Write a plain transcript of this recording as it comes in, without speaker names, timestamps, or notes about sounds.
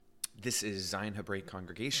This is Zion Hebraic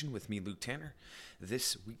Congregation with me, Luke Tanner.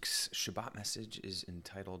 This week's Shabbat message is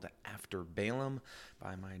entitled After Balaam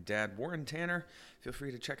by my dad, Warren Tanner. Feel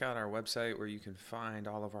free to check out our website where you can find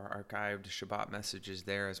all of our archived Shabbat messages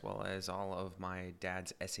there, as well as all of my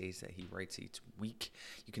dad's essays that he writes each week.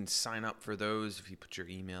 You can sign up for those if you put your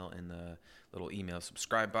email in the little email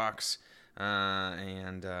subscribe box.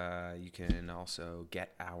 And you can also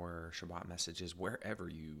get our Shabbat messages wherever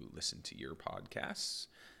you listen to your podcasts.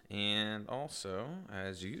 And also,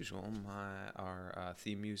 as usual, our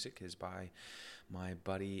theme music is by my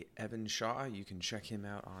buddy Evan Shaw. You can check him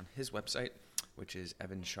out on his website, which is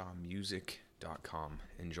evanshawmusic.com.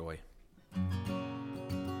 Enjoy.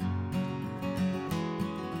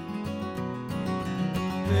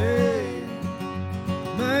 Hey,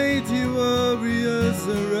 mighty warriors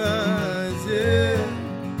arise, yeah.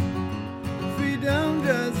 Freedom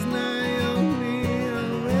does nigh me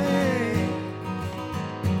away.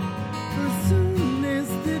 For soon is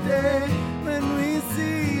the day when we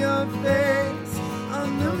see your face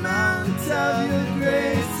on the mount of your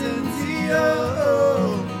grace and Zion.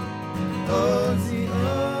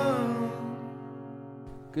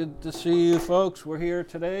 Good to see you folks. We're here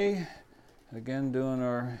today, again doing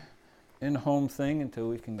our in-home thing until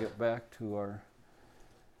we can get back to our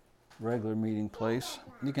regular meeting place.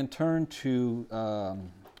 You can turn to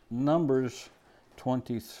Numbers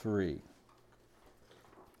 23.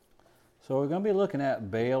 So we're going to be looking at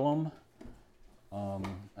Balaam.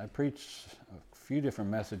 I preached a few different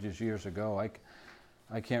messages years ago.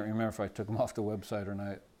 I can't remember if I took them off the website or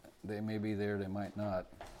not. They may be there, they might not.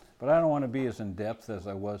 But I don't want to be as in-depth as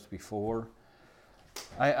I was before.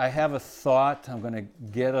 I have a thought. I'm going to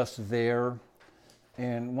get us there.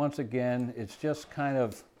 And once again, it's just kind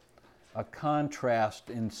of a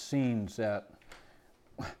contrast in scenes that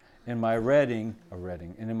in my reading,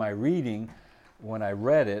 when I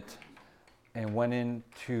read it and went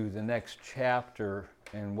into the next chapter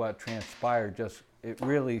and what transpired, it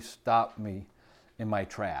really stopped me in my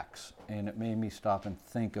tracks. And it made me stop and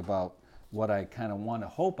think about what I kind of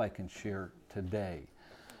hope I can share today.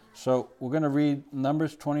 So we're going to read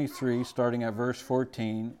Numbers 23, starting at verse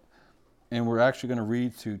 14, and we're actually going to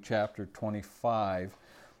read through chapter 25.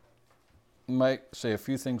 I might say a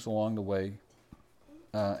few things along the way,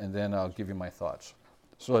 and then I'll give you my thoughts.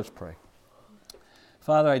 So let's pray.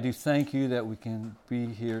 Father, I do thank you that we can be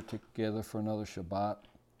here together for another Shabbat.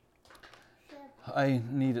 I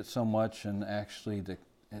need it so much, and actually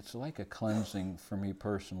it's like a cleansing for me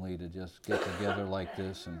personally to just get together like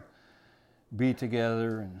this and be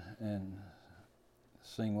together and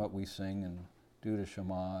sing what we sing and do the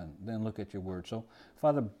Shema and then look at your word. So,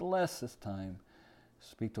 Father, bless this time.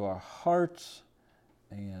 Speak to our hearts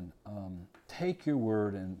and take your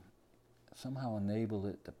word and somehow enable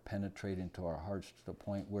it to penetrate into our hearts to the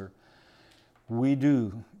point where we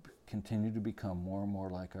do continue to become more and more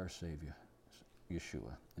like our Savior,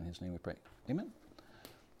 Yeshua. In his name we pray. Amen.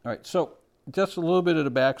 All right, so just a little bit of the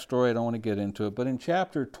backstory. I don't want to get into it, but in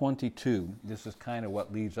chapter 22, this is kind of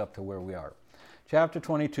what leads up to where we are. Chapter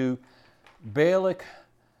 22, Balak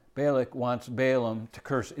wants Balaam to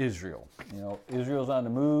curse Israel. You know, Israel's on the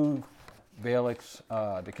move. Balak's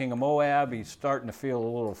the king of Moab. He's starting to feel a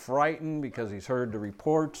little frightened because he's heard the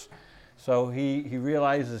reports. So he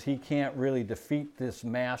realizes he can't really defeat this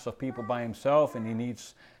mass of people by himself, and he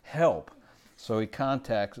needs help. So he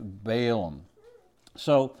contacts Balaam.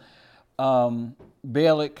 So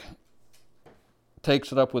Balak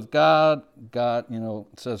takes it up with God. God,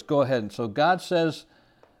 says, go ahead. And so God says,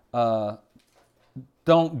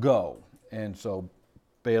 don't go. And so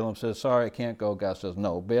Balaam says, sorry, I can't go. God says,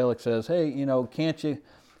 no. Balak says, hey, can't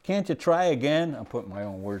you try again? I'm putting my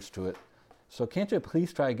own words to it. So can't you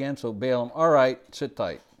please try again? So Balaam, all right, sit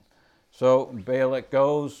tight. So Balak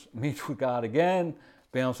goes, meets with God again.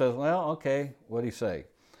 Balaam says, well, okay, what'd he say?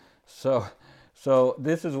 So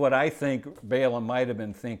this is what I think Balaam might have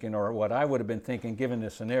been thinking, or what I would have been thinking given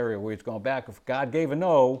this scenario where he's going back. If God gave a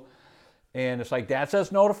no, and it's like Dad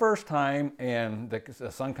says no the first time, and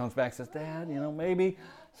the son comes back and says, Dad, maybe.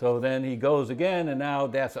 So then he goes again, and now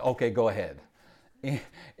Dad says, okay, go ahead.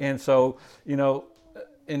 And so,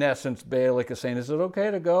 in essence, Balak is saying, is it okay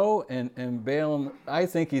to go? And Balaam, I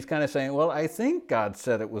think he's kind of saying, well, I think God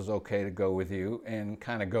said it was okay to go with you, and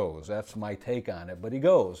kind of goes. That's my take on it. But he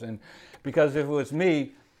goes. And because if it was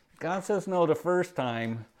me, God says no the first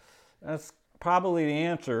time, that's probably the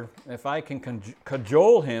answer. If I can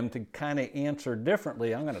cajole him to kind of answer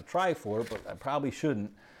differently, I'm going to try for it, but I probably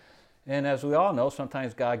shouldn't. And as we all know,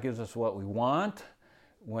 sometimes God gives us what we want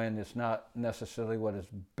when it's not necessarily what is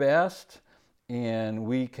best. and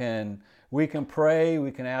we can pray, we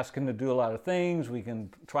can ask him to do a lot of things, we can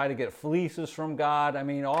try to get fleeces from God. I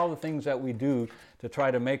mean, all the things that we do to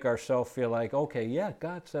try to make ourselves feel like, okay, yeah,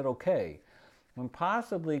 God said okay, when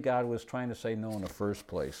possibly God was trying to say no in the first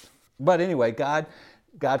place. But anyway, God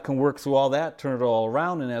can work through all that, turn it all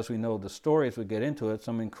around, and as we know the story, as we get into it,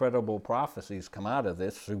 some incredible prophecies come out of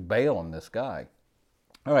this through Balaam, this guy.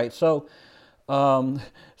 All right, so Balaam,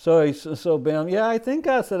 yeah, I think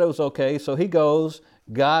God said it was okay. So he goes.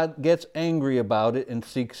 God gets angry about it and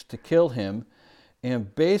seeks to kill him.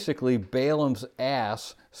 And basically, Balaam's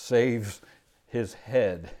ass saves his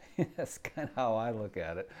head. That's kind of how I look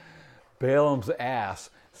at it. Balaam's ass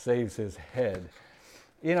saves his head.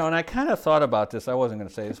 You know, and I kind of thought about this. I wasn't going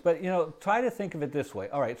to say this, but, you know, try to think of it this way.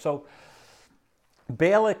 All right, so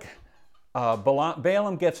Balaam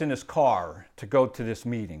gets in his car to go to this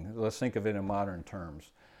meeting. Let's think of it in modern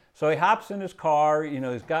terms. So he hops in his car, you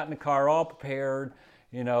know, he's gotten the car all prepared.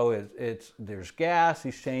 You know, there's gas,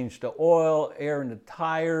 he's changed the oil, air in the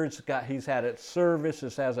tires, he's had it serviced,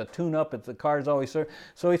 it has a tune-up, the car's always serviced.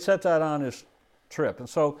 So he sets out on his trip. And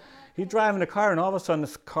so he's driving the car, and all of a sudden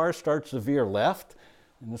this car starts to veer left,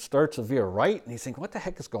 and it starts to veer right, and he's thinking, what the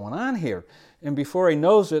heck is going on here? And before he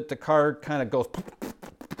knows it, the car kind of goes,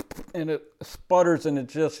 and it sputters,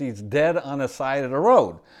 and he's dead on the side of the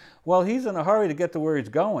road. Well, he's in a hurry to get to where he's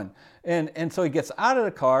going. And so he gets out of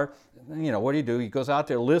the car. You know, what do? He goes out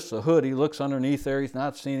there, lifts the hood. He looks underneath there. He's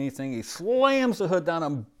not seeing anything. He slams the hood down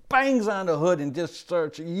and bangs on the hood and just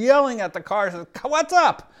starts yelling at the car. Says, what's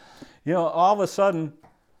up? You know, all of a sudden,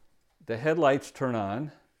 the headlights turn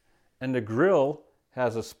on and the grill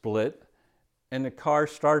has a split and the car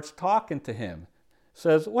starts talking to him.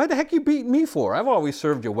 Says, what the heck are you beating me for? I've always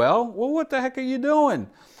served you well. Well, what the heck are you doing?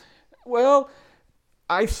 Well,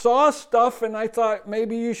 I saw stuff and I thought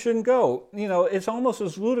maybe you shouldn't go. You know, it's almost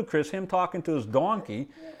as ludicrous, him talking to his donkey,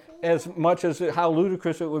 as much as how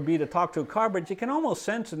ludicrous it would be to talk to a car. But you can almost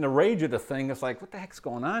sense in the rage of the thing, it's like, what the heck's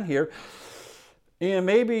going on here? And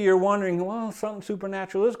maybe you're wondering, well, something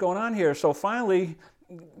supernatural is going on here. So finally,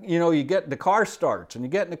 you know, the car starts, and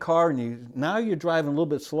you get in the car, and now you're driving a little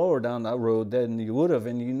bit slower down that road than you would have,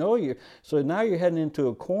 and so now you're heading into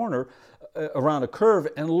a corner around a curve,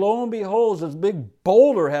 and lo and behold, this big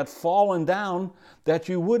boulder had fallen down that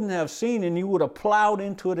you wouldn't have seen, and you would have plowed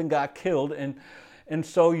into it and got killed, and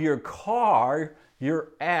so your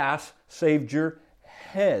ass saved your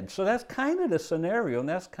head. So that's kind of the scenario, and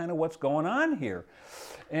that's kind of what's going on here.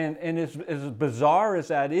 And as bizarre as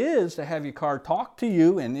that is, to have your car talk to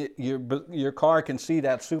you, and your car can see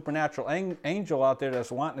that supernatural angel out there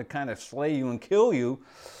that's wanting to kind of slay you and kill you,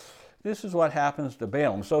 this is what happens to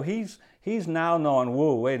Balaam. So he's now knowing,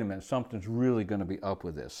 whoa, wait a minute, something's really going to be up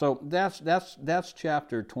with this. So that's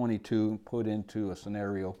chapter 22 put into a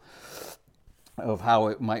scenario of how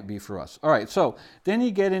it might be for us. All right, so then you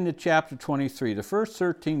get into chapter 23. The first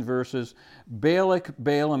 13 verses,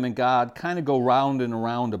 Balaam, and God kind of go round and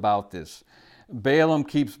around about this. Balaam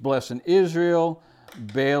keeps blessing Israel.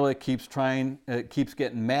 Balak keeps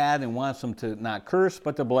getting mad and wants them to not curse,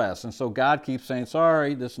 but to bless. And so God keeps saying,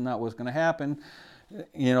 sorry, this is not what's going to happen.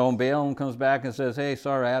 You know, and Balaam comes back and says, hey,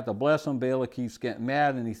 sorry, I have to bless them. Balak keeps getting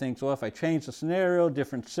mad, and he thinks, well, if I change the scenario,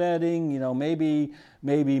 different setting, you know, maybe.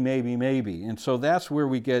 And so that's where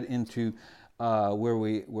we get into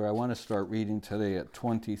where I want to start reading today at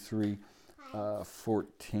 23:14.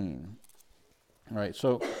 All right,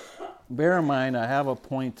 so bear in mind, I have a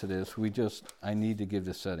point to this. I need to give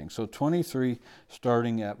the setting. So 23,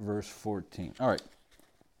 starting at verse 14. All right.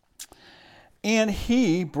 And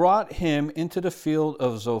he brought him into the field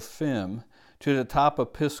of Zophim to the top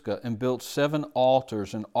of Pisgah, and built 7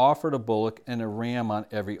 altars, and offered a bullock and a ram on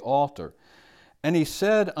every altar. And he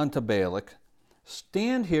said unto Balak,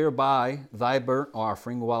 stand here by thy burnt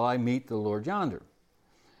offering while I meet the Lord yonder.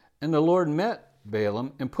 And the Lord met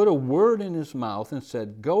Balaam, and put a word in his mouth, and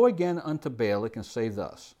said, go again unto Balak, and say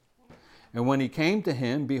thus. And when he came to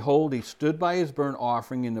him, behold, he stood by his burnt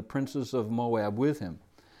offering, and the princes of Moab with him.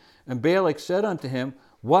 And Balak said unto him,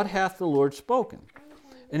 what hath the Lord spoken?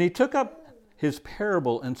 And he took up his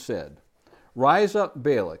parable and said, rise up,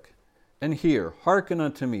 Balak, and hear, hearken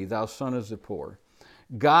unto me, thou son of Zippor.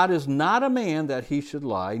 God is not a man that he should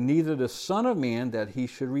lie, neither the son of man that he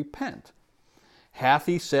should repent. Hath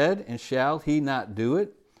he said, and shall he not do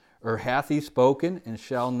it? Or hath he spoken, and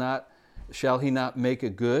shall he not make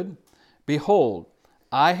it good? Behold,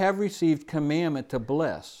 I have received commandment to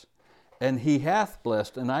bless, and he hath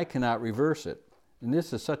blessed, and I cannot reverse it. And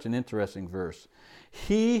this is such an interesting verse.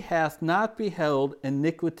 He hath not beheld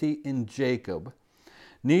iniquity in Jacob,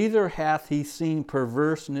 neither hath he seen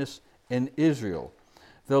perverseness in Israel.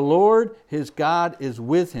 The Lord his God is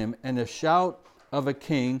with him, and the shout of a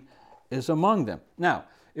king is among them. Now,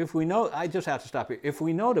 if we know, I just have to stop here. If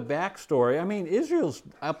we know the backstory, I mean, Israel's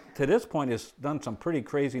up to this point has done some pretty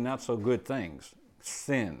crazy, not so good things.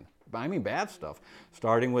 Sin. I mean, bad stuff.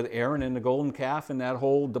 Starting with Aaron and the golden calf and that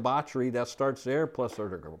whole debauchery that starts there, plus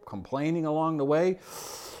they're complaining along the way.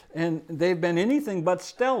 And they've been anything but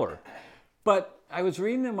stellar. But I was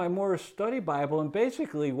reading in my Morris Study Bible, and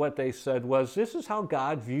basically what they said was, this is how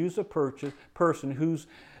God views a person who's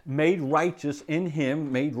made righteous in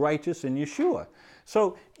him, made righteous in Yeshua.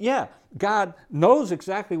 So, yeah, God knows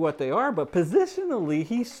exactly what they are, but positionally,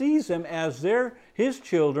 he sees them as his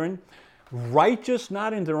children, righteous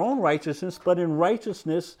not in their own righteousness, but in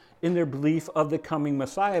righteousness in their belief of the coming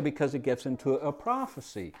Messiah, because it gets into a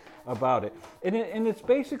prophecy about it. And it's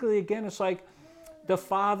basically, again, it's like the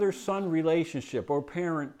father-son relationship or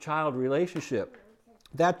parent-child relationship.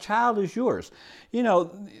 That child is yours. You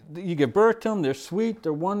know, you give birth to them, they're sweet,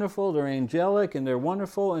 they're wonderful, they're angelic, and they're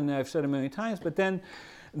wonderful, and I've said it a million times, but then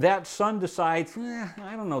that son decides,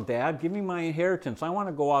 I don't know, Dad, give me my inheritance. I want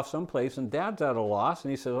to go off someplace, and Dad's at a loss,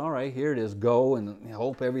 and he says, all right, here it is, go, and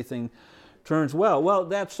hope everything turns well. Well,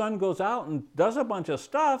 that son goes out and does a bunch of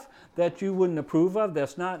stuff that you wouldn't approve of,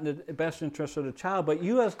 that's not in the best interest of the child, but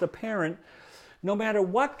you as the parent, no matter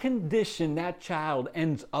what condition that child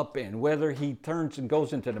ends up in, whether he turns and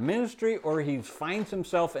goes into the ministry or he finds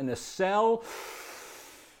himself in a cell,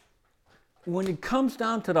 when it comes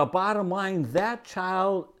down to the bottom line, that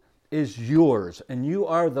child is yours, and you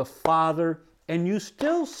are the father, and you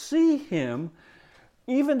still see him,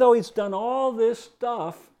 even though he's done all this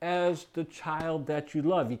stuff, as the child that you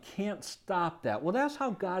love. You can't stop that. Well, that's how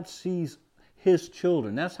God sees his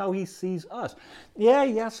children. That's how he sees us. Yeah,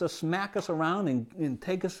 he has to smack us around and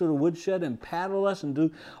take us to the woodshed and paddle us and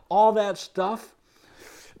do all that stuff.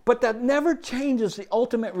 But that never changes the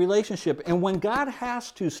ultimate relationship. And when God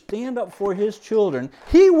has to stand up for his children,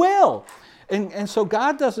 he will. And so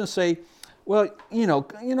God doesn't say, well, you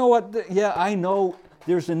know what, yeah, I know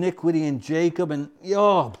there's iniquity in Jacob, and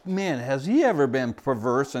oh man, has he ever been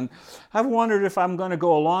perverse? And I've wondered if I'm going to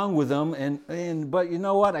go along with him, but you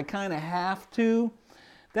know what, I kind of have to.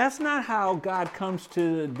 That's not how God comes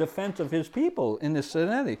to the defense of his people in this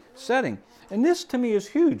setting. And this to me is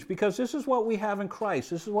huge, because this is what we have in Christ.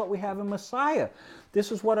 This is what we have in Messiah.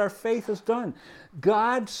 This is what our faith has done.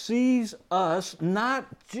 God sees us not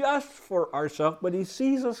just for ourselves, but he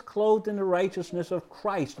sees us clothed in the righteousness of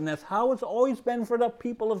Christ. And that's how it's always been for the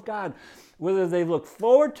people of God. Whether they look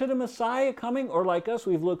forward to the Messiah coming, or like us,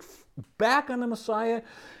 we've looked back on the Messiah,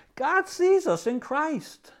 God sees us in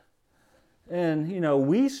Christ. And,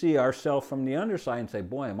 we see ourselves from the underside and say,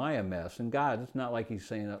 boy, am I a mess. And God, it's not like he's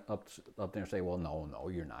saying up there and say, well, no,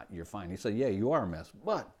 you're not. You're fine. He said, yeah, you are a mess.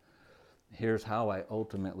 But here's how I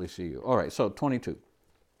ultimately see you. All right, so 22.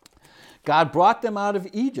 God brought them out of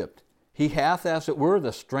Egypt. He hath, as it were,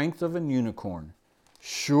 the strength of an unicorn.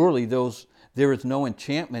 Surely there is no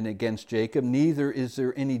enchantment against Jacob, neither is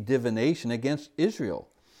there any divination against Israel.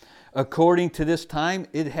 According to this time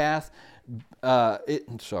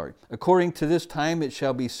according to this time it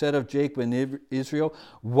shall be said of Jacob and Israel,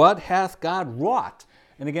 what hath God wrought?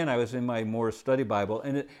 And again, I was in my Morris Study Bible,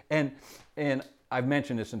 and I've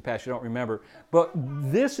mentioned this in the past, you don't remember, but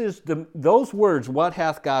this is those words, what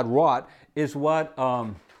hath God wrought, is what It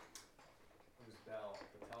was Bell,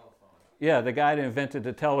 the telephone. Yeah, the guy that invented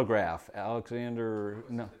the telegraph, Alexander.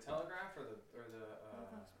 No. The telegraph or the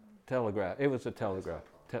Telegraph. It was a telegraph.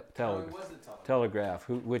 it was the Telegraph,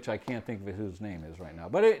 which I can't think of whose name is right now.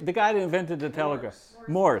 But the guy that invented the telegraph,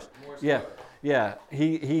 Morse. Yeah.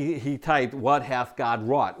 He typed, "What hath God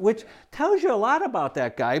wrought?" Which tells you a lot about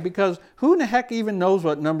that guy, because who in the heck even knows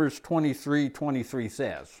what Numbers 23:23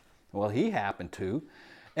 says? Well, he happened to.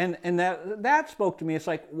 And that spoke to me. It's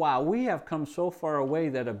like, wow, we have come so far away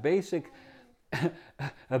that a basic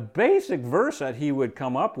verse that he would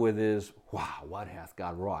come up with is, wow, what hath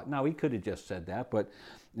God wrought? Now, he could have just said that, but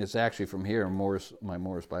it's actually from here. My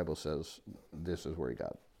Morris Bible says this is where he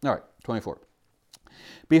got it. All right, 24.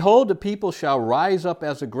 Behold, the people shall rise up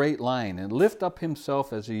as a great lion, and lift up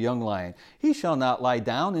himself as a young lion. He shall not lie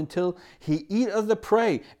down until he eat of the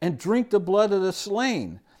prey, and drink the blood of the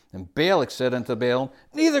slain. And Balak said unto Balaam,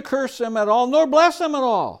 neither curse them at all, nor bless them at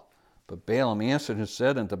all. But Balaam answered and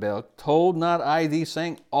said unto Balak, told not I thee,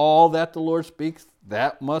 saying, all that the Lord speaks,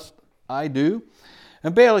 that must I do?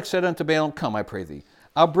 And Balak said unto Balaam, come, I pray thee,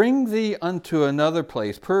 I'll bring thee unto another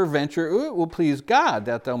place. Peradventure it will please God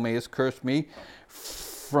that thou mayest curse me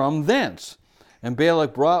from thence. And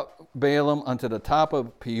Balak brought Balaam unto the top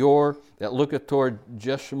of Peor that looketh toward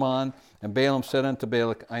Jeshimon. And Balaam said unto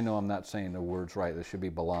Balak, I know I'm not saying the words right. There should be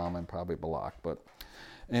Balaam and probably Balak.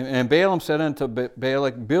 And Balaam said unto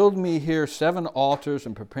Balak, build me here 7 altars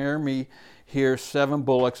and prepare me here 7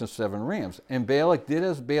 bullocks and 7 rams. And Balak did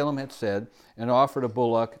as Balaam had said and offered a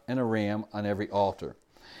bullock and a ram on every altar.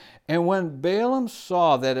 And when Balaam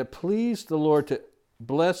saw that it pleased the Lord to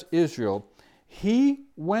bless Israel, he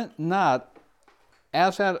went not,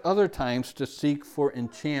 as at other times, to seek for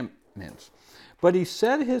enchantments. But he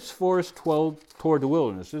set his force toward the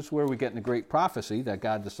wilderness. This is where we get in the great prophecy that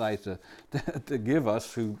God decides to give us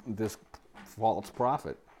through this false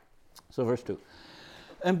prophet. So verse 2.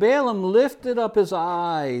 And Balaam lifted up his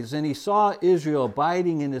eyes, and he saw Israel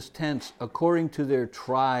abiding in his tents according to their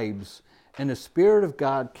tribes. And the Spirit of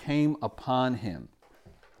God came upon him.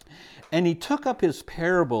 And he took up his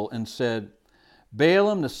parable and said,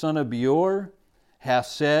 Balaam the son of Beor hath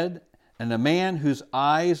said, and the man whose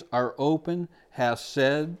eyes are open hath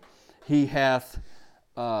said, he hath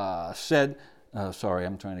said, sorry,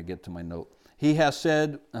 I'm trying to get to my note. He hath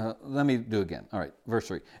said, let me do again. All right, verse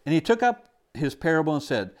 3. And he took up his parable and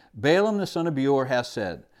said, Balaam the son of Beor hath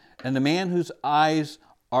said, and the man whose eyes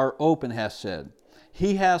are open hath said,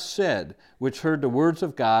 he hath said, which heard the words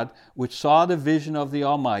of God, which saw the vision of the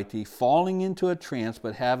Almighty, falling into a trance,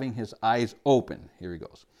 but having his eyes open. Here he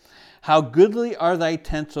goes. How goodly are thy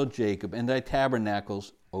tents, O Jacob, and thy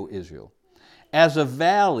tabernacles, O Israel. As the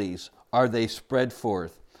valleys are they spread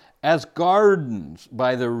forth, as gardens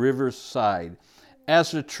by the river's side,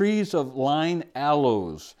 as the trees of line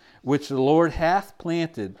aloes, which the Lord hath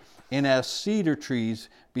planted, and as cedar trees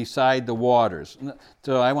beside the waters.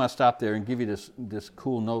 So I want to stop there and give you this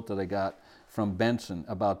cool note that I got from Benson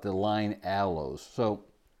about the line aloes. So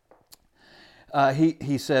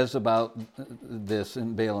he says about this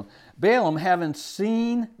in Balaam. Balaam, having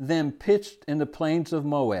seen them pitched in the plains of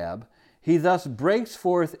Moab, he thus breaks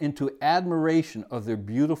forth into admiration of their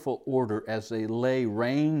beautiful order as they lay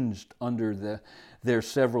ranged under their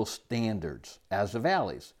several standards, as the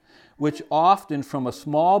valleys, which often from a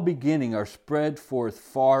small beginning are spread forth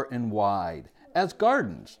far and wide, as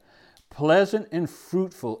gardens, pleasant and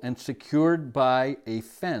fruitful and secured by a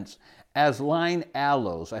fence, as line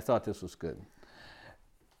aloes. I thought this was good.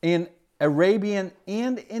 An Arabian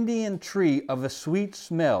and Indian tree of a sweet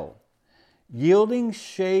smell, yielding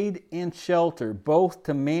shade and shelter both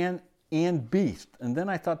to man and beast. And then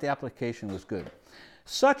I thought the application was good.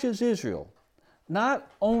 Such as Israel,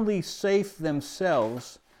 not only safe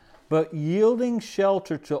themselves, but yielding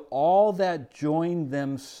shelter to all that join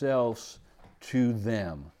themselves to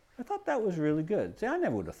them. I thought that was really good. See, I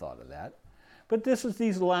never would have thought of that. But this is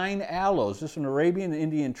these line aloes. This is an Arabian and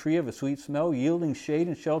Indian tree of a sweet smell, yielding shade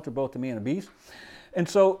and shelter both to man and beast. And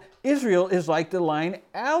so Israel is like the line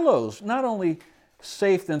aloes, not only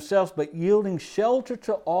safe themselves, but yielding shelter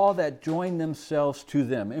to all that join themselves to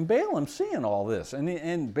them. And Balaam's seeing all this,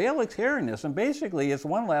 and Balak's hearing this, and basically it's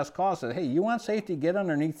one last call that, hey, you want safety, get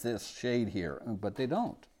underneath this shade here. But they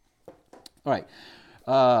don't. All right,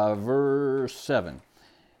 verse 7.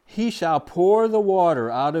 He shall pour the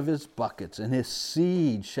water out of his buckets, and his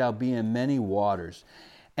seed shall be in many waters.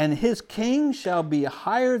 And his king shall be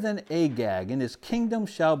higher than Agag, and his kingdom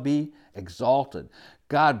shall be exalted.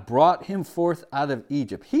 God brought him forth out of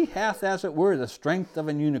Egypt. He hath, as it were, the strength of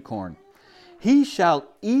an unicorn. He shall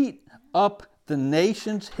eat up the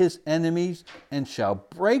nations his enemies, and shall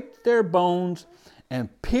break their bones,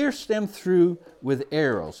 and pierce them through with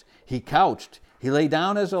arrows. He couched, he lay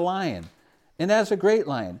down as a lion, and as a great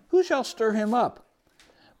lion. Who shall stir him up?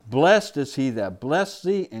 Blessed is he that blessed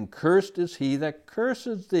thee, and cursed is he that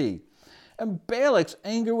curses thee. And Balak's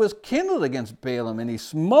anger was kindled against Balaam, and he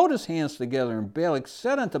smote his hands together. And Balak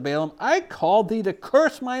said unto Balaam, I called thee to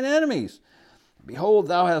curse mine enemies. Behold,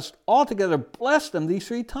 thou hast altogether blessed them these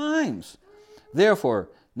 3 times. Therefore,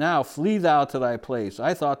 now flee thou to thy place.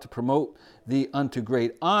 I thought to promote thee unto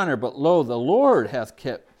great honor, but lo, the Lord hath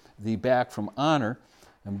kept thee back from honor.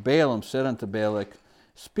 And Balaam said unto Balak,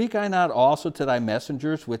 Speak I not also to thy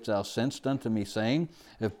messengers which thou sentst unto me, saying,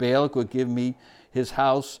 If Balak would give me his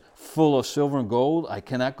house full of silver and gold, I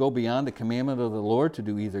cannot go beyond the commandment of the Lord to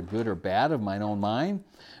do either good or bad of mine own mind.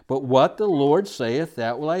 But what the Lord saith,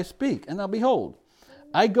 that will I speak. And now behold,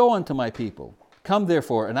 I go unto my people. Come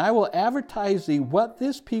therefore, and I will advertise thee what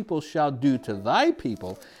this people shall do to thy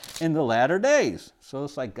people in the latter days. So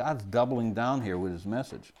it's like God's doubling down here with his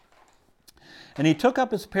message. And he took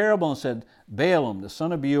up his parable and said, Balaam, the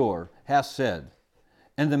son of Beor, hath said,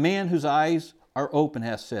 and the man whose eyes are open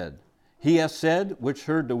hath said, He hath said, which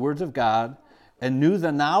heard the words of God, and knew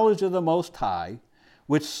the knowledge of the Most High,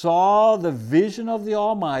 which saw the vision of the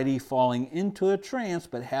Almighty, falling into a trance,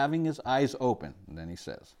 but having his eyes open. And then he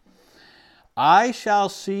says, I shall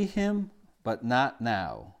see him, but not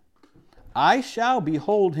now. I shall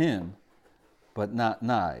behold him, but not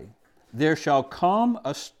nigh. There shall come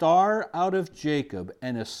a star out of Jacob,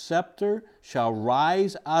 and a scepter shall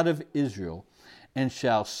rise out of Israel, and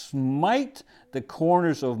shall smite the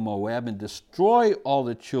corners of Moab, and destroy all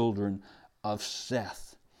the children of Seth.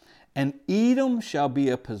 And Edom shall be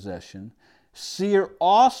a possession, Seir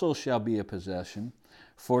also shall be a possession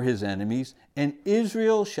for his enemies, and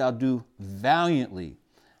Israel shall do valiantly.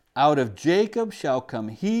 Out of Jacob shall come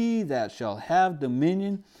he that shall have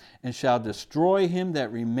dominion, and shall destroy him that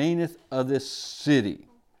remaineth of this city.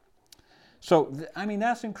 So, I mean,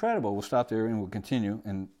 that's incredible. We'll stop there and we'll continue,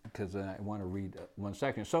 and because I want to read one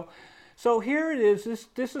second. So here it is.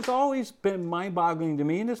 This has always been mind-boggling to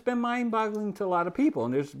me, and it's been mind-boggling to a lot of people.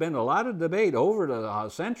 And there's been a lot of debate over the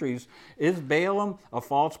centuries. Is Balaam a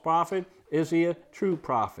false prophet? Is he a true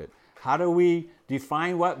prophet? How do we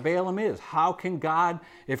define what Balaam is? How can God,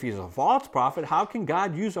 if he's a false prophet, how can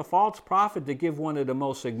God use a false prophet to give one of the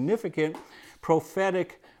most significant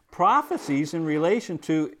prophetic prophecies in relation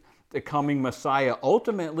to the coming Messiah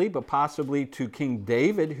ultimately, but possibly to King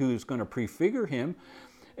David, who's going to prefigure him?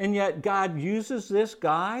 And yet God uses this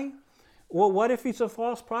guy? Well, what if he's a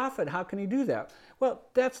false prophet? How can he do that? Well,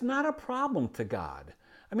 that's not a problem to God.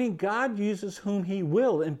 I mean, God uses whom he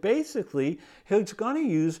will, and basically he's going to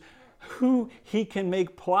use who he can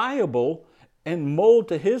make pliable and mold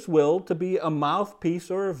to his will to be a mouthpiece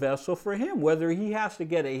or a vessel for him. Whether he has to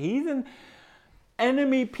get a heathen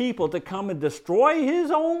enemy people to come and destroy his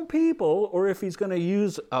own people, or if he's going to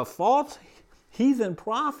use a false heathen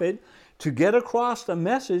prophet to get across the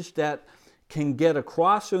message that can get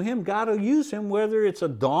across to him, God will use him, whether it's a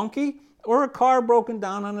donkey or a car broken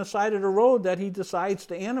down on the side of the road that he decides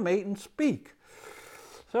to animate and speak.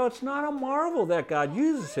 So it's not a marvel that God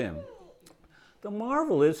uses him. The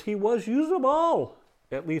marvel is he was usable.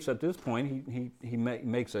 At least at this point, he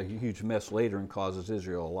makes a huge mess later and causes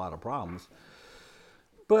Israel a lot of problems.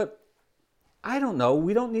 But I don't know.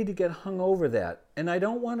 We don't need to get hung over that. And I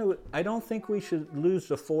don't think we should lose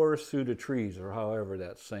the forest through the trees, or however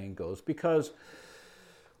that saying goes, because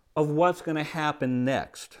of what's going to happen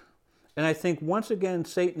next. And I think once again,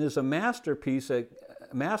 Satan is a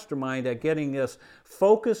mastermind at getting us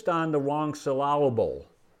focused on the wrong syllable.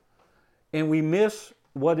 And we miss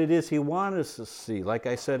what it is he wants us to see. Like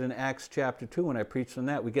I said in Acts chapter 2 when I preached on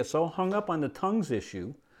that, we get so hung up on the tongues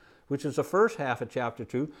issue, which is the first half of chapter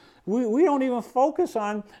 2, we don't even focus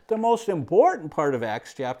on the most important part of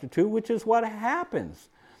Acts chapter 2, which is what happens.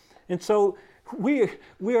 And so we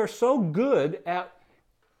are so good at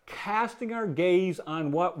casting our gaze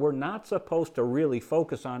on what we're not supposed to really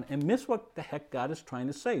focus on and miss what the heck God is trying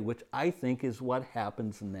to say, which I think is what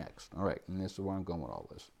happens next. All right, and this is where I'm going with all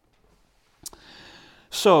this.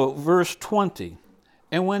 So, verse 20,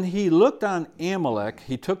 and when he looked on Amalek,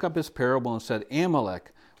 he took up his parable and said,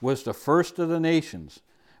 Amalek was the first of the nations,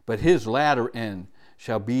 but his latter end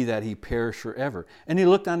shall be that he perish forever. And he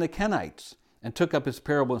looked on the Kenites and took up his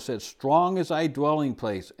parable and said, strong is thy dwelling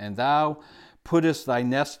place, and thou puttest thy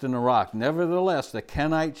nest in a rock. Nevertheless, the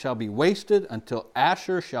Kenite shall be wasted until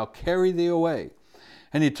Asher shall carry thee away.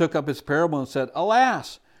 And he took up his parable and said,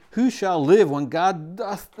 alas, who shall live when God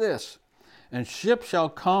doth this? And ships shall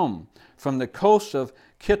come from the coast of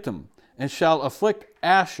Kittim, and shall afflict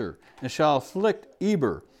Asher, and shall afflict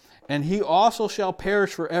Eber, and he also shall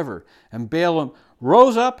perish forever. And Balaam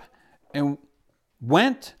rose up and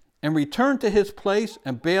went and returned to his place,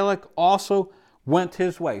 and Balak also went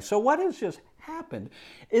his way. So what has just happened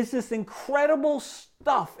is this incredible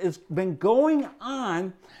stuff has been going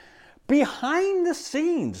on behind the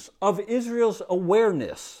scenes of Israel's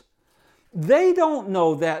awareness. They don't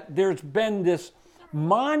know that there's been this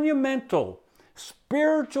monumental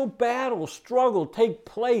spiritual battle, struggle take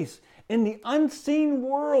place in the unseen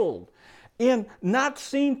world and not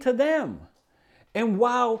seen to them. And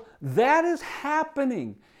while that is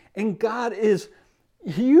happening, and God is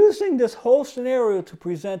using this whole scenario to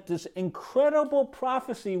present this incredible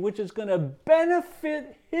prophecy which is going to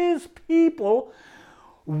benefit his people,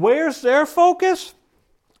 where's their focus?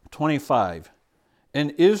 25.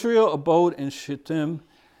 And Israel abode in Shittim,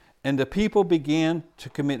 and the people began to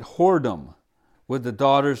commit whoredom with the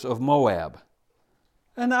daughters of Moab.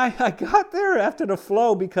 And I got there after the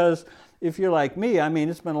flow, because if you're like me, I mean,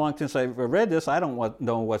 it's been a long time since I've read this. I don't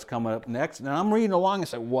know what's coming up next. And I'm reading along and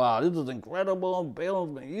say, wow, this is incredible.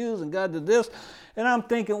 Balaam's been used and God did this. And I'm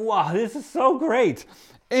thinking, wow, this is so great.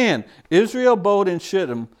 And Israel abode in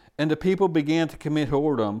Shittim, and the people began to commit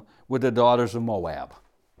whoredom with the daughters of Moab.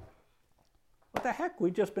 what the heck?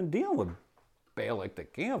 We've just been dealing with Balak, the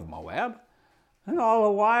king of Moab. And all the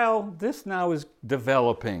while, this now is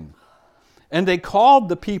developing. And they called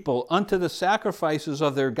the people unto the sacrifices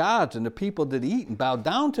of their gods, and the people did eat and bow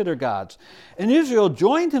down to their gods. And Israel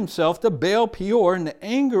joined himself to Baal Peor, and the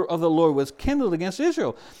anger of the Lord was kindled against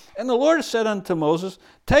Israel. And the Lord said unto Moses,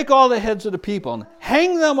 take all the heads of the people, and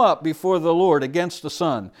hang them up before the Lord against the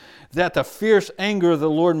sun, that the fierce anger of the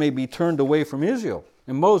Lord may be turned away from Israel.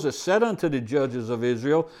 And Moses said unto the judges of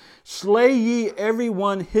Israel, slay ye every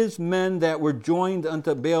one his men that were joined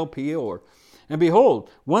unto Baal Peor. And behold,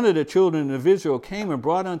 one of the children of Israel came and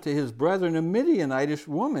brought unto his brethren a Midianitish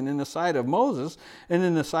woman in the sight of Moses, and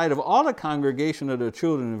in the sight of all the congregation of the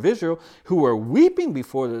children of Israel, who were weeping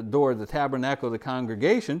before the door of the tabernacle of the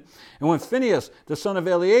congregation. And when Phinehas, the son of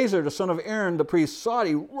Eleazar, the son of Aaron, the priest, saw it,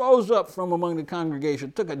 he rose up from among the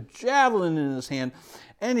congregation, took a javelin in his hand,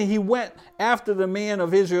 and he went after the man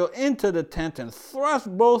of Israel into the tent, and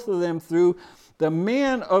thrust both of them through, the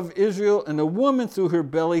man of Israel and the woman through her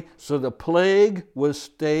belly, so the plague was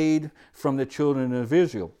stayed from the children of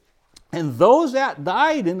Israel. And those that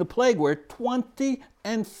died in the plague were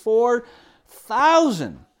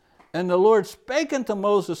 24,000. And the Lord spake unto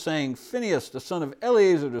Moses, saying, Phinehas, the son of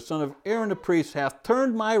Eleazar, the son of Aaron the priest, hath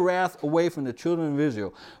turned my wrath away from the children of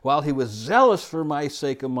Israel, while he was zealous for my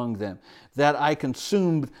sake among them, that I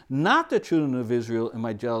consumed not the children of Israel in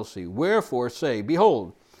my jealousy. Wherefore say,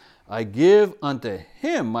 behold, I give unto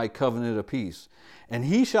him my covenant of peace, and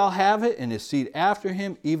he shall have it, and his seed after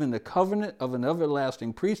him, even the covenant of an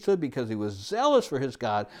everlasting priesthood, because he was zealous for his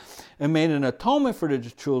God, and made an atonement for the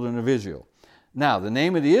children of Israel. Now, the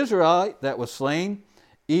name of the Israelite that was slain,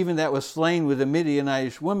 even that was slain with the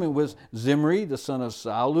Midianitish woman, was Zimri, the son of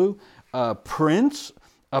Saulu, prince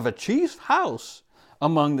of a chief's house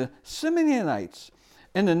among the Simeonites.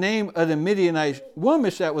 And the name of the Midianite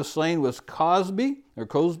woman that was slain was Cosbi,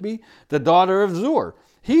 the daughter of Zur.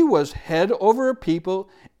 He was head over a people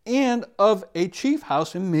and of a chief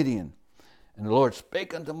house in Midian. And the Lord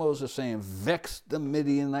spake unto Moses, saying, vex the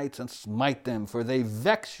Midianites and smite them, for they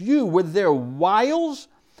vex you with their wiles,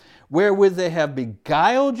 wherewith they have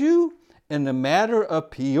beguiled you in the matter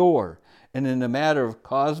of Peor, and in the matter of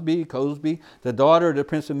Cosbi, the daughter of the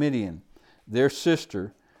prince of Midian, their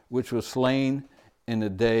sister, which was slain in the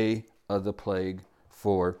day of the plague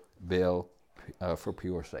for Baal, for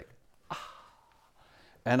Peor's sake.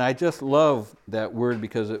 And I just love that word,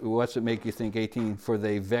 because what's it make you think? 18, for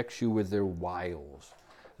they vex you with their wiles.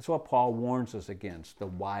 That's what Paul warns us against, the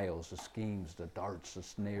wiles, the schemes, the darts, the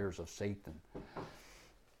snares of Satan.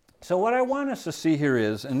 So what I want us to see here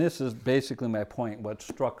is, and this is basically my point, what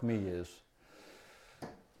struck me is,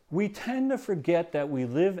 we tend to forget that we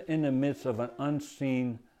live in the midst of an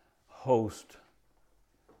unseen host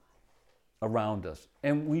around us.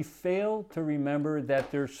 And we fail to remember that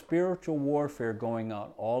there's spiritual warfare going on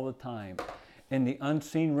all the time in the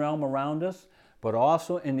unseen realm around us, but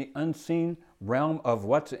also in the unseen realm of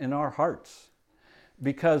what's in our hearts.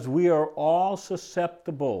 Because we are all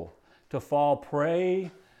susceptible to fall prey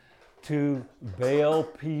to Baal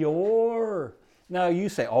Peor. Now you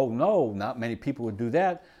say, oh no, not many people would do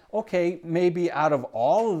that. Okay, maybe out of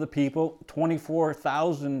all of the people,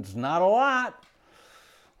 24,000 is not a lot.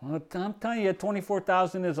 Well, I'm telling you,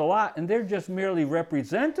 24,000 is a lot, and they're just merely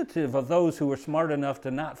representative of those who are smart enough to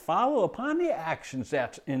not follow upon the actions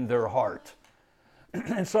that's in their heart.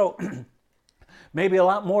 And so, maybe a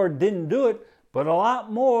lot more didn't do it, but a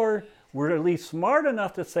lot more were at least smart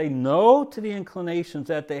enough to say no to the inclinations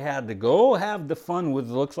that they had to go have the fun with,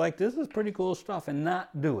 looks like this is pretty cool stuff, and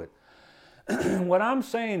not do it. What I'm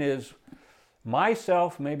saying is,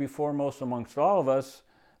 myself, maybe foremost amongst all of us,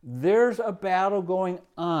 there's a battle going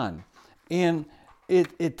on. And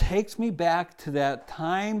it takes me back to that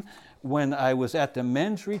time when I was at the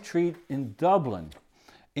men's retreat in Dublin.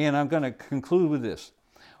 And I'm going to conclude with this.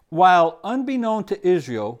 While unbeknown to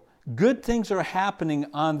Israel, good things are happening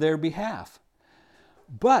on their behalf.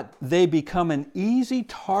 But they become an easy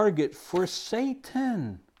target for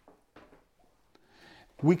Satan.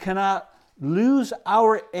 We cannot lose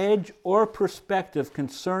our edge or perspective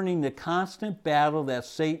concerning the constant battle that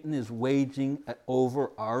Satan is waging over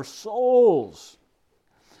our souls.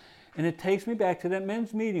 And it takes me back to that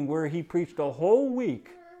men's meeting where he preached a whole week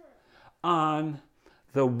on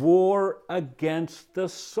the war against the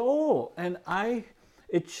soul. And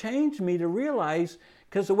it changed me to realize,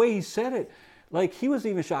 because the way he said it, like he was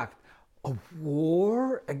even shocked. A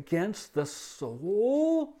war against the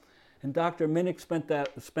soul? And Dr. Minnick spent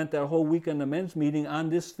that whole week in the men's meeting on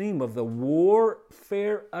this theme of the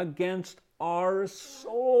warfare against our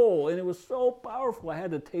soul. And it was so powerful. I had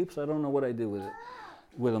the tapes. I don't know what I did with them.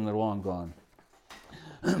 They're long gone.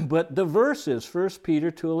 But the verse is 1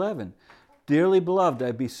 Peter 2:11. Dearly beloved,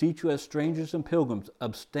 I beseech you as strangers and pilgrims,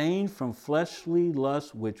 abstain from fleshly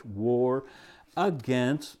lusts which war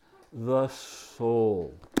against the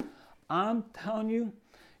soul. I'm telling you,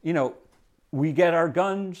 we get our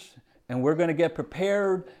guns and we're going to get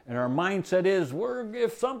prepared, and our mindset is,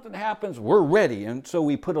 if something happens, we're ready. And so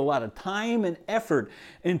we put a lot of time and effort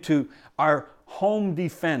into our home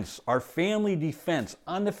defense, our family defense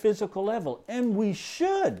on the physical level, and we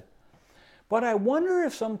should. But I wonder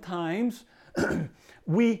if sometimes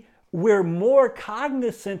we're more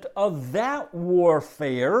cognizant of that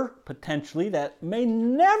warfare, potentially, that may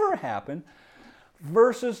never happen,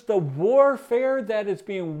 versus the warfare that is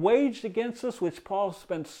being waged against us, which Paul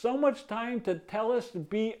spent so much time to tell us to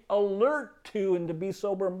be alert to and to be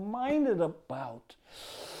sober-minded about.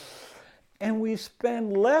 And we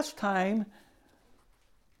spend less time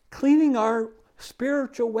cleaning our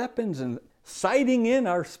spiritual weapons and sighting in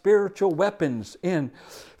our spiritual weapons and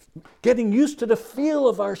getting used to the feel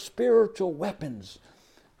of our spiritual weapons,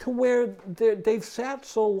 to where they've sat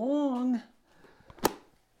so long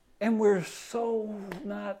and we're so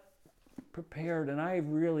not prepared. And I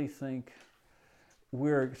really think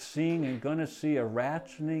we're seeing and going to see a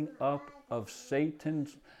ratcheting up of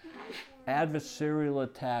Satan's adversarial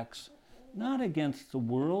attacks, not against the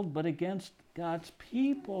world, but against God's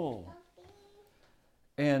people.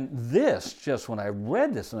 And this, just when I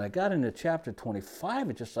read this and I got into chapter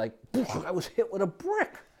 25, it just like, I was hit with a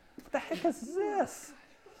brick. What the heck is this?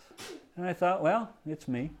 And I thought, well, it's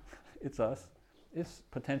me. It's us. It's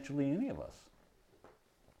potentially any of us.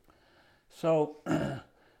 So,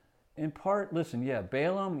 in part, listen,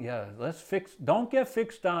 Balaam, don't get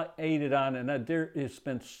fixated on it. And there has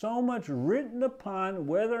been so much written upon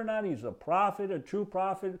whether or not he's a prophet, a true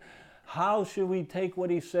prophet. How should we take what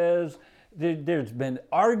he says? There's been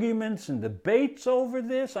arguments and debates over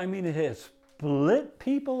this. I mean, it has split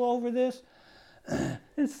people over this.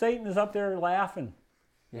 And Satan is up there laughing.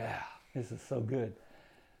 Yeah, this is so good.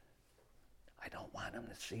 I don't want him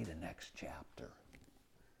to see the next chapter.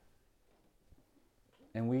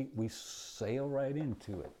 And we sail right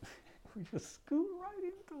into it. We just scoot right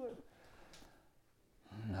into it.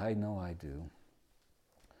 I know I do.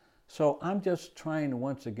 So I'm just trying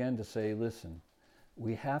once again to say, listen,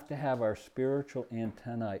 we have to have our spiritual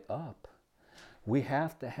antennae up. We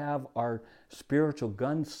have to have our spiritual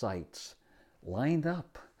gun sights lined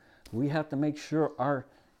up. We have to make sure our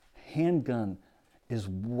handgun is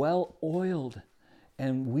well oiled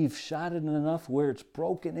and we've shot it enough where it's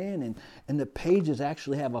broken in and the pages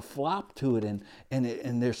actually have a flop to it and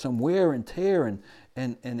there's some wear and tear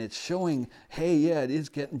and it's showing, hey, yeah, it is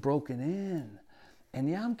getting broken in. And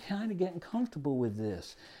yeah, I'm kind of getting comfortable with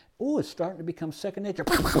this. Oh, it's starting to become second nature.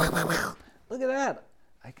 Look at that.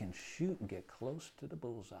 I can shoot and get close to the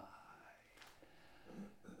bullseye.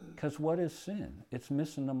 Because what is sin? It's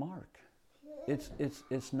missing the mark.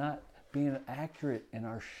 It's not being accurate in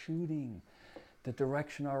our shooting, the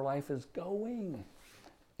direction our life is going.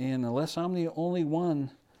 And unless I'm the only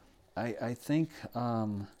one, I think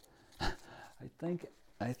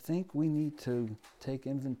we need to take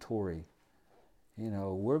inventory.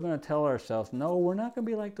 We're going to tell ourselves, no, we're not going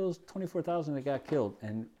to be like those 24,000 that got killed.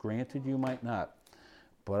 And granted, you might not.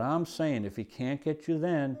 But I'm saying if he can't get you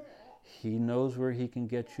then, he knows where he can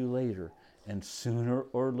get you later. And sooner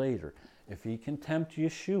or later, if he can tempt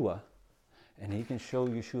Yeshua, and he can show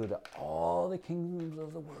Yeshua to all the kingdoms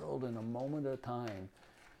of the world in a moment at a time.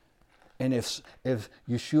 And if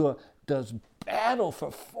Yeshua does battle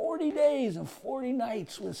for 40 days and 40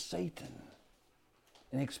 nights with Satan,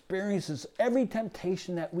 and experiences every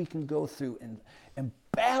temptation that we can go through and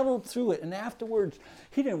battled through it. And afterwards,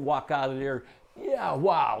 he didn't walk out of there, yeah,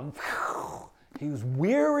 wow. He was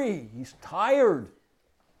weary. He's tired.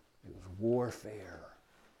 It was warfare.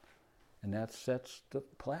 And that sets the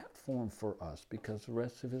platform for us because the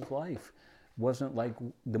rest of his life wasn't like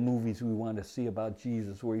the movies we want to see about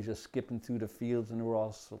Jesus where he's just skipping through the fields and we're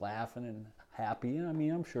all laughing and happy. I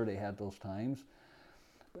mean, I'm sure they had those times.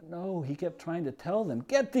 But no, he kept trying to tell them,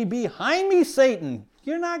 get thee behind me, Satan.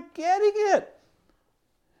 You're not getting it.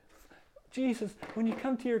 Jesus, when you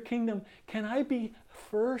come to your kingdom, can I be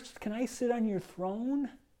first? Can I sit on your throne?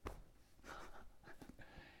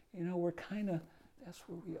 We're that's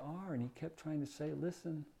where we are. And he kept trying to say,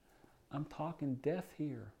 listen, I'm talking death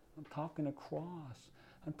here. I'm talking a cross.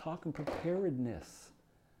 I'm talking preparedness.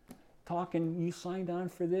 Talking, you signed on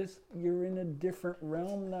for this, you're in a different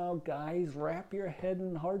realm now, guys. Wrap your head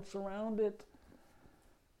and hearts around it.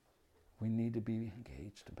 We need to be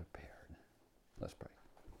engaged and prepared. Let's pray.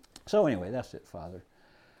 So anyway, that's it, Father.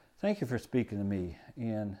 Thank you for speaking to me.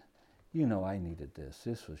 And you know, I needed this.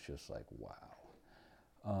 This was just like, wow.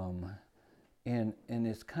 And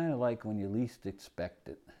it's kind of like when you least expect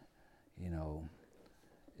it, you know,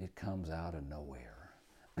 it comes out of nowhere.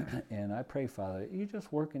 And I pray, Father, you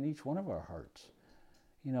just work in each one of our hearts.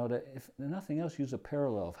 You know, that if nothing else, use a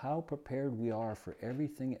parallel of how prepared we are for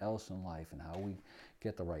everything else in life and how we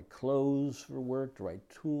get the right clothes for work, the right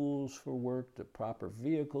tools for work, the proper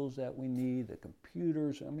vehicles that we need, the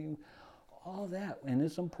computers, I mean, all that, and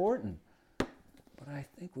it's important. But I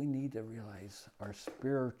think we need to realize our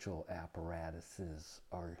spiritual apparatuses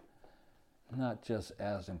are not just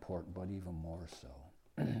as important, but even more so.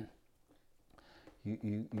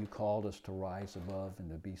 You called us to rise above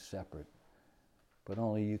and to be separate. But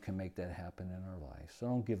only you can make that happen in our lives. So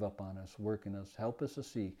don't give up on us, work in us, help us to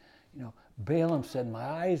see. You know, Balaam said, my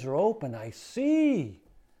eyes are open, I see.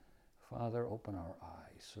 Father, open our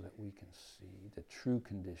eyes so that we can see the true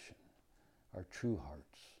condition, our true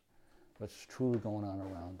hearts, what's truly going on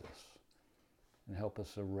around us. And help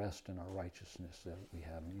us to rest in our righteousness that we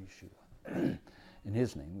have in Yeshua. In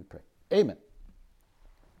his name we pray. Amen.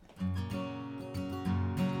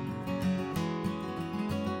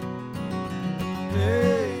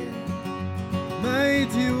 Hey,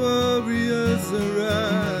 mighty warriors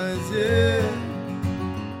arise, yeah.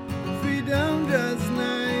 Freedom does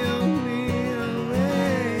nigh only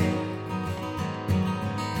away.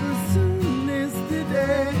 For soon is the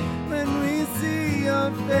day when we see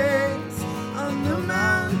your face on the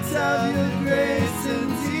mount of your grace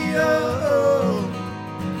and your